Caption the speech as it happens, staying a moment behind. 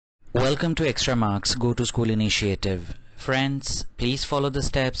Welcome to Extramarks Go to School Initiative. Friends, please follow the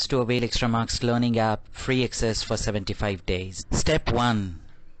steps to avail Extramarks Learning app free access for 75 days. Step 1.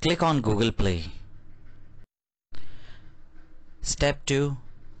 Click on Google Play. Step 2.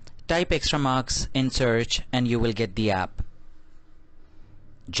 Type Extramarks in search and you will get the app.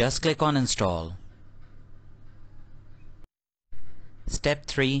 Just click on Install. Step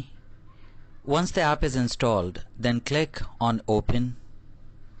 3. Once the app is installed, then click on Open.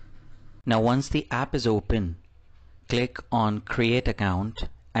 Now once the app is open, click on Create Account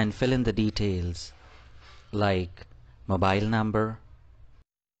and fill in the details like mobile number,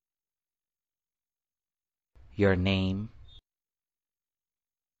 your name,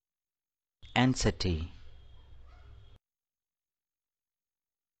 and city.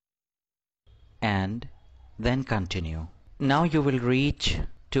 And then continue. Now you will reach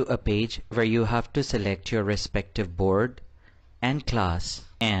to a page where you have to select your respective board and class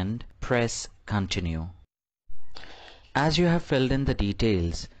and press continue. As you have filled in the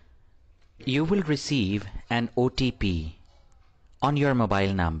details, you will receive an OTP on your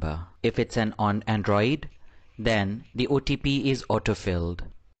mobile number. If it's on Android, then the OTP is auto-filled.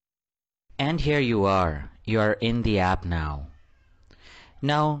 And here you are in the app now.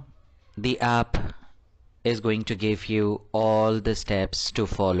 Now the app is going to give you all the steps to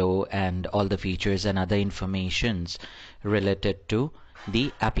follow and all the features and other informations related to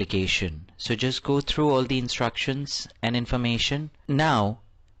the application. So just go through all the instructions and information. Now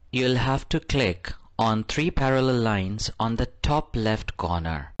you'll have to click on 3 parallel lines on the top left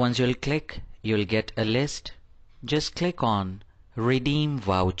corner. Once you'll click, you'll get a list. Just click on Redeem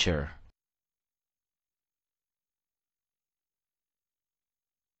Voucher.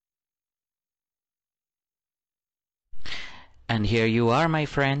 And here you are, my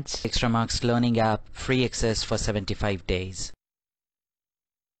friends. Extramarks Learning app free access for 75 days.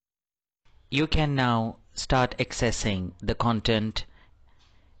 You can now start accessing the content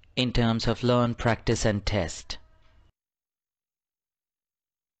in terms of learn, practice and test.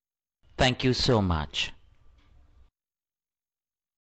 Thank you so much.